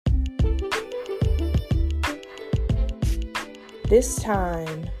This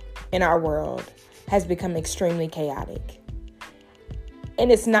time in our world has become extremely chaotic. And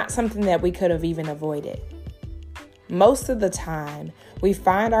it's not something that we could have even avoided. Most of the time, we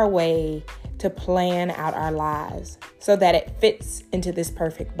find our way to plan out our lives so that it fits into this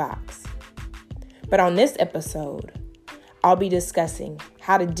perfect box. But on this episode, I'll be discussing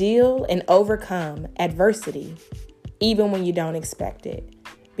how to deal and overcome adversity even when you don't expect it.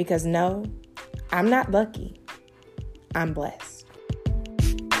 Because no, I'm not lucky. I'm blessed.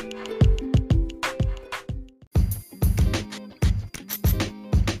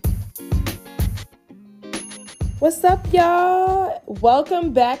 What's up, y'all?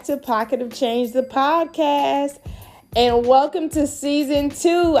 Welcome back to Pocket of Change, the podcast. And welcome to season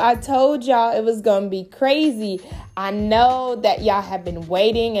 2. I told y'all it was going to be crazy. I know that y'all have been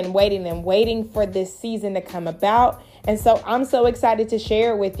waiting for this season to come about. And so I'm so excited to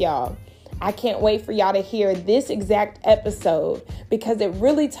share it with y'all. I can't wait for y'all to hear this exact episode because it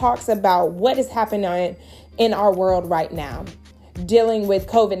really talks about what is happening in our world right now. Dealing with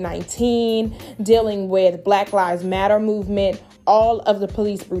COVID-19, dealing with Black Lives Matter movement, all of the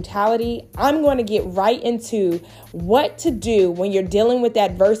police brutality. I'm going to get right into what to do when you're dealing with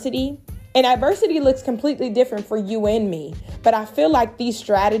adversity. And adversity looks completely different for you and me. But I feel like these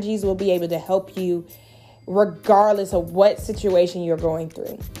strategies will be able to help you regardless of what situation you're going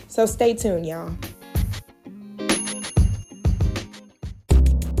through. So stay tuned, y'all.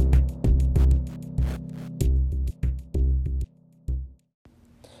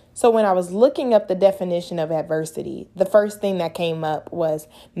 So when I was looking up the definition of adversity, the first thing that came up was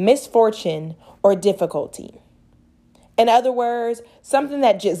misfortune or difficulty. In other words, something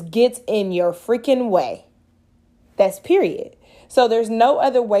that just gets in your freaking way. That's period. So there's no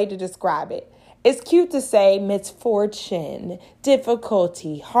other way to describe it. It's cute to say misfortune,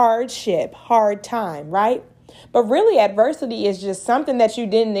 difficulty, hardship, hard time, right? But really, adversity is just something that you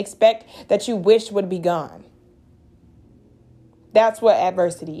didn't expect that you wish would be gone. That's what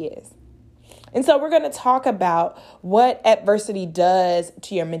adversity is. And so we're going to talk about what adversity does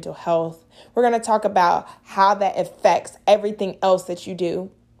to your mental health. We're going to talk about how that affects everything else that you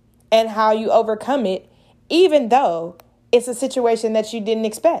do and how you overcome it, even though it's a situation that you didn't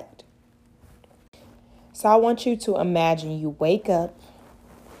expect. So I want you to imagine you wake up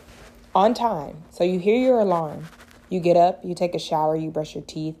on time. So you hear your alarm. You get up, you take a shower, you brush your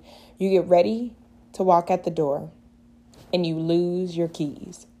teeth, you get ready to walk out the door, and you lose your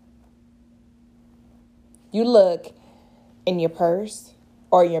keys. You look in your purse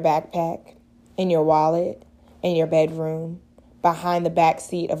or your backpack, in your wallet, in your bedroom, behind the back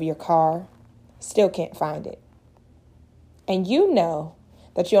seat of your car, still can't find it. And you know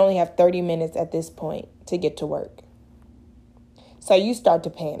that you only have 30 minutes at this point to get to work. So you start to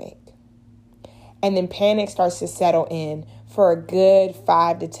panic. And then panic starts to settle in for a good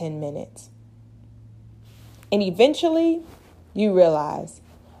 5 to 10 minutes. And eventually you realize,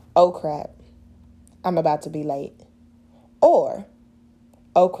 oh crap, I'm about to be late. Or,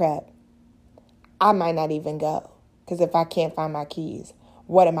 oh crap, I might not even go. Because if I can't find my keys,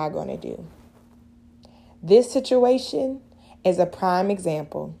 what am I going to do? This situation is a prime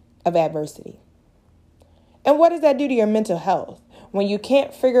example of adversity. And what does that do to your mental health? When you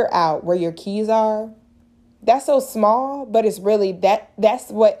can't figure out where your keys are, that's so small, but it's really that's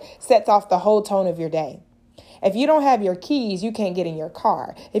what sets off the whole tone of your day. If you don't have your keys, you can't get in your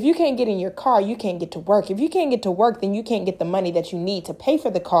car. If you can't get in your car, you can't get to work. If you can't get to work, then you can't get the money that you need to pay for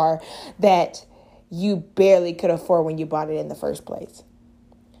the car that you barely could afford when you bought it in the first place.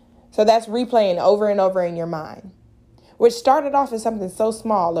 So that's replaying over and over in your mind, which started off as something so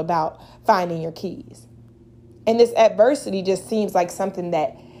small about finding your keys. And this adversity just seems like something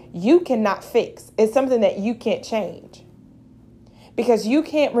that you cannot fix. It's something that you can't change because you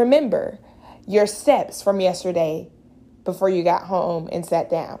can't remember your steps from yesterday before you got home and sat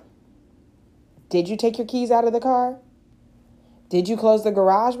down. Did you take your keys out of the car? Did you close the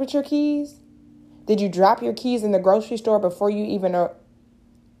garage with your keys? Did you drop your keys in the grocery store before you even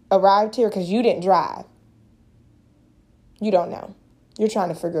arrived here because you didn't drive? You don't know. You're trying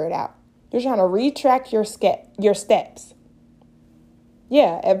to figure it out. You're trying to retrack your steps.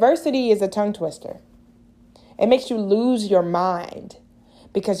 Yeah, adversity is a tongue twister. It makes you lose your mind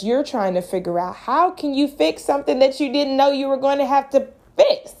because you're trying to figure out how can you fix something that you didn't know you were going to have to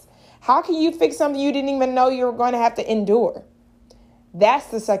fix? How can you fix something you didn't even know you were going to have to endure? That's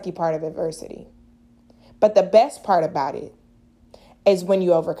the sucky part of adversity. But the best part about it is when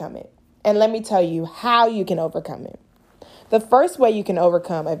you overcome it. And let me tell you how you can overcome it. The first way you can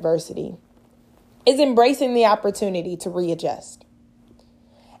overcome adversity is embracing the opportunity to readjust.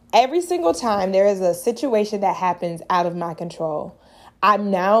 Every single time there is a situation that happens out of my control, I'm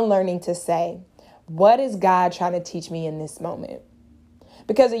now learning to say, what is God trying to teach me in this moment?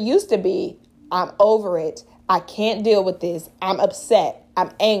 Because it used to be, I'm over it. I can't deal with this. I'm upset.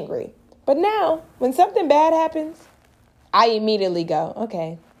 I'm angry. But now, when something bad happens, I immediately go,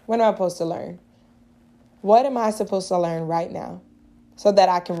 okay, what am I supposed to learn? What am I supposed to learn right now so that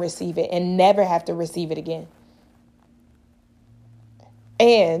I can receive it and never have to receive it again?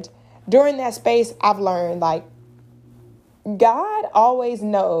 And during that space, I've learned, like, God always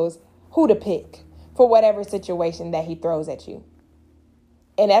knows who to pick for whatever situation that he throws at you.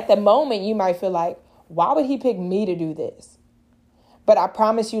 And at the moment, you might feel like, why would he pick me to do this? But I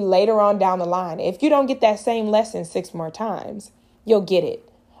promise you later on down the line, if you don't get that same lesson 6 more times, you'll get it.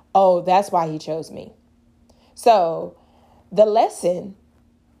 Oh, that's why he chose me. So the lesson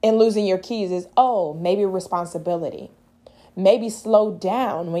in losing your keys is, maybe responsibility. Maybe slow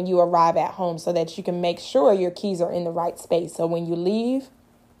down when you arrive at home so that you can make sure your keys are in the right space. So when you leave,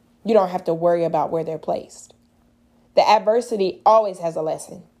 you don't have to worry about where they're placed. The adversity always has a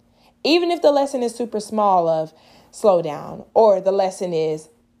lesson. Even if the lesson is super small of slow down, or the lesson is,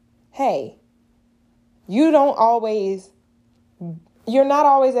 hey, you're not always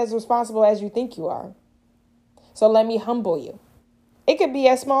as responsible as you think you are. So let me humble you. It could be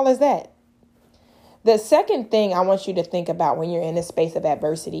as small as that. The second thing I want you to think about when you're in a space of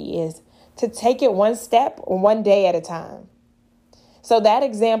adversity is to take it one step or one day at a time. So that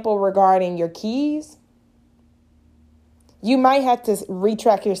example regarding your keys, you might have to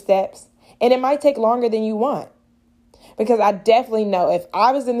retrack your steps, and it might take longer than you want. Because I definitely know if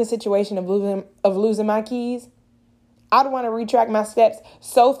I was in the situation of losing my keys, I'd want to retract my steps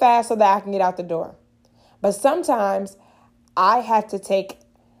so fast so that I can get out the door. But sometimes I have to take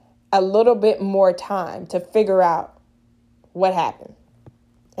a little bit more time to figure out what happened.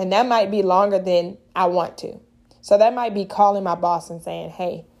 And that might be longer than I want to. So that might be calling my boss and saying,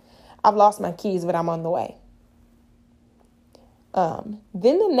 hey, I've lost my keys, but I'm on the way.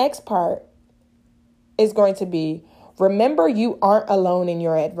 Then the next part is going to be, remember you aren't alone in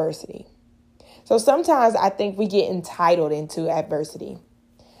your adversity. So sometimes I think we get entitled into adversity.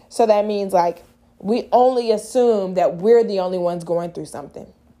 So that means like we only assume that we're the only ones going through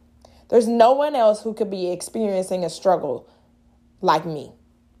something. There's no one else who could be experiencing a struggle like me.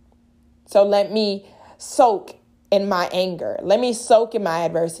 So let me soak in my anger. Let me soak in my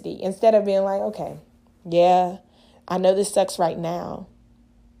adversity instead of being like, okay, yeah, I know this sucks right now,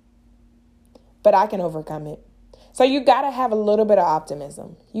 but I can overcome it. So you got to have a little bit of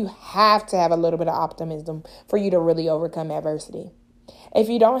optimism. You have to have a little bit of optimism for you to really overcome adversity. If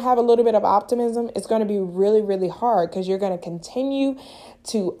you don't have a little bit of optimism, it's going to be really, really hard because you're going to continue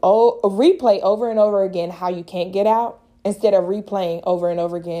to replay over and over again how you can't get out instead of replaying over and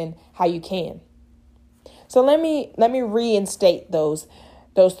over again how you can. So let me reinstate those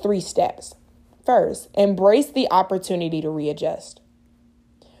 3 steps. First, embrace the opportunity to readjust.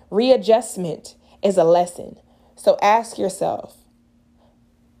 Readjustment is a lesson. So ask yourself,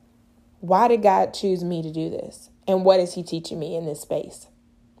 why did God choose me to do this? And what is he teaching me in this space?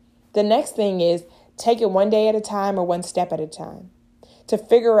 The next thing is take it one day at a time or one step at a time to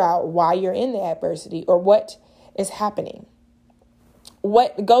figure out why you're in the adversity or what is happening.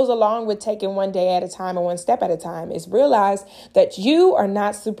 What goes along with taking one day at a time or one step at a time is realize that you are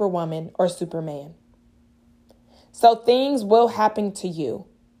not Superwoman or Superman. So things will happen to you,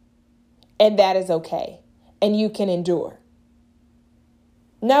 and that is okay, and you can endure.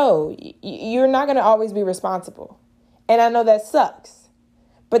 No, you're not going to always be responsible. And I know that sucks,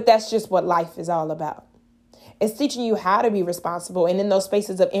 but that's just what life is all about. It's teaching you how to be responsible, and in those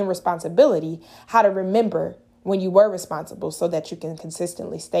spaces of irresponsibility, how to remember when you were responsible so that you can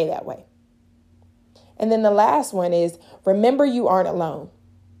consistently stay that way. And then the last one is remember you aren't alone.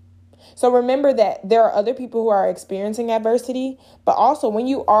 So remember that there are other people who are experiencing adversity, but also when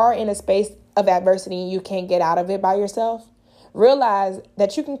you are in a space of adversity and you can't get out of it by yourself, realize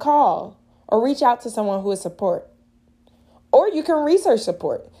that you can call or reach out to someone who is support. Or you can research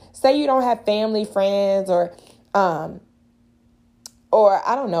support. Say you don't have family, friends, or I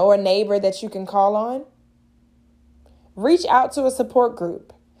don't know, a neighbor that you can call on. Reach out to a support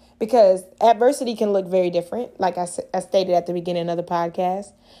group because adversity can look very different. Like I stated at the beginning of the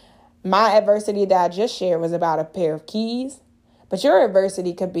podcast, my adversity that I just shared was about a pair of keys, but your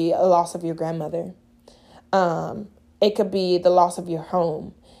adversity could be a loss of your grandmother. It could be the loss of your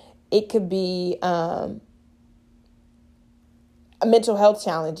home. It could be mental health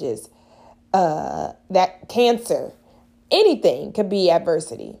challenges, that cancer, anything could be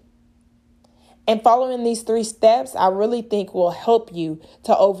adversity. And following these 3 steps, I really think will help you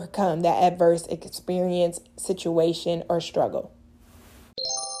to overcome that adverse experience, situation, or struggle.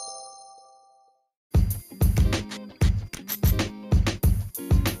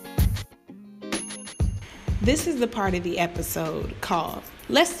 This is the part of the episode called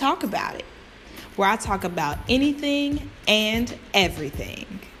Let's Talk About It, where I talk about anything and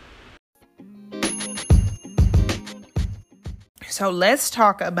everything. So let's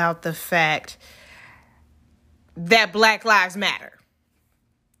talk about the fact that Black Lives Matter.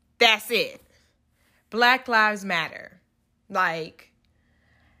 That's it. Black Lives Matter. Like,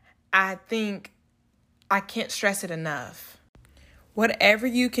 I think I can't stress it enough. Whatever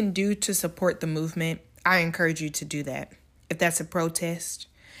you can do to support the movement, I encourage you to do that. If that's a protest,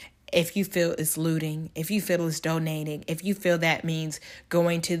 if you feel it's looting, if you feel it's donating, if you feel that means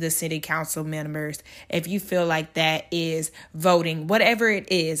going to the city council members, if you feel like that is voting, whatever it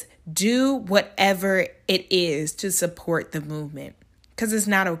is, do whatever it is to support the movement, because it's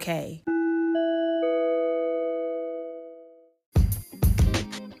not okay.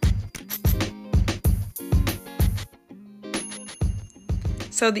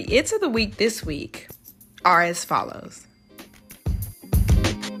 So the It's of the Week this week are as follows.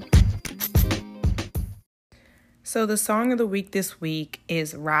 So the song of the week this week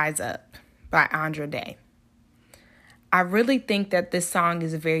is Rise Up by Andra Day. I really think that this song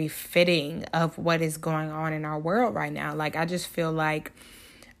is very fitting of what is going on in our world right now. Like, I just feel like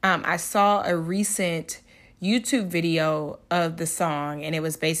I saw a recent YouTube video of the song, and it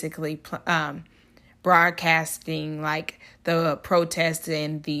was basically broadcasting like the protests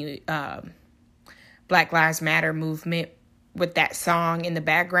and the Black Lives Matter movement with that song in the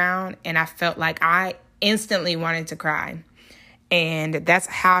background. And I felt like I instantly wanted to cry. And that's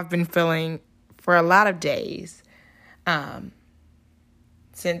how I've been feeling for a lot of days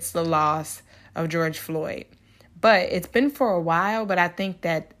since the loss of George Floyd. But it's been for a while, but I think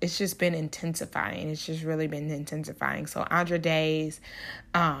that it's just been intensifying. It's just really been intensifying. So Andra Day's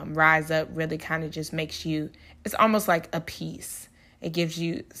Rise Up really kind of just makes you, it's almost like a peace. It gives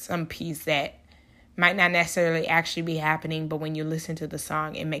you some peace that might not necessarily actually be happening, but when you listen to the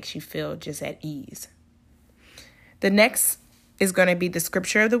song, it makes you feel just at ease. The next is going to be the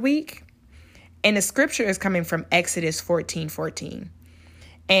scripture of the week. And the scripture is coming from Exodus 14:14.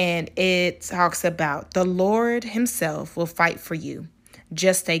 And it talks about the Lord himself will fight for you.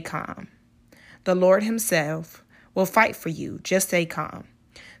 Just stay calm. The Lord himself will fight for you. Just stay calm.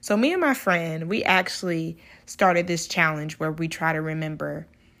 So me and my friend, we actually started this challenge where we try to remember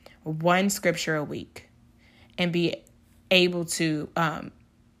one scripture a week and be able to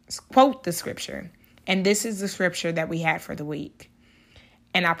quote the scripture. And this is the scripture that we had for the week.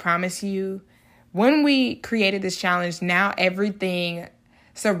 And I promise you, when we created this challenge, now everything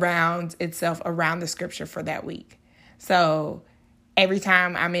surrounds itself around the scripture for that week. So every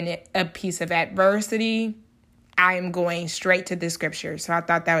time I'm in a piece of adversity, I am going straight to this scripture. So I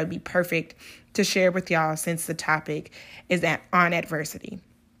thought that would be perfect to share with y'all since the topic is on adversity.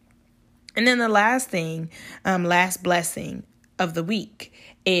 And then the last thing, last blessing of the week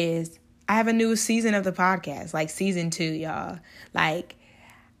is I have a new season of the podcast, like season 2, y'all. Like,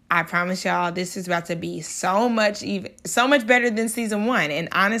 I promise y'all, this is about to be so much better than season 1. And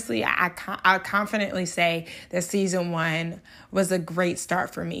honestly, I confidently say that season 1 was a great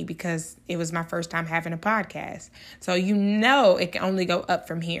start for me because it was my first time having a podcast. So you know it can only go up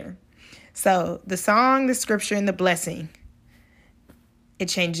from here. So the song, the scripture, and the blessing, it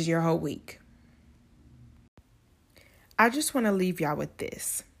changes your whole week. I just want to leave y'all with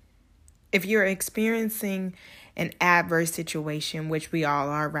this. If you're experiencing an adverse situation, which we all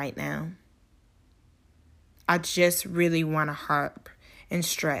are right now, I just really want to harp and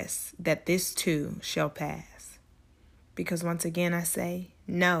stress that this too shall pass. Because once again, I say,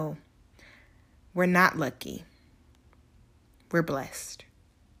 no, we're not lucky. We're blessed.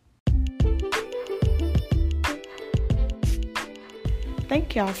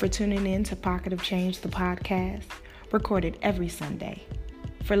 Thank y'all for tuning in to Pocket of Change, the podcast, recorded every Sunday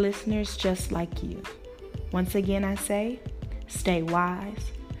for listeners just like you. Once again, I say, stay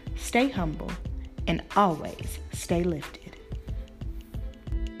wise, stay humble, and always stay lifted.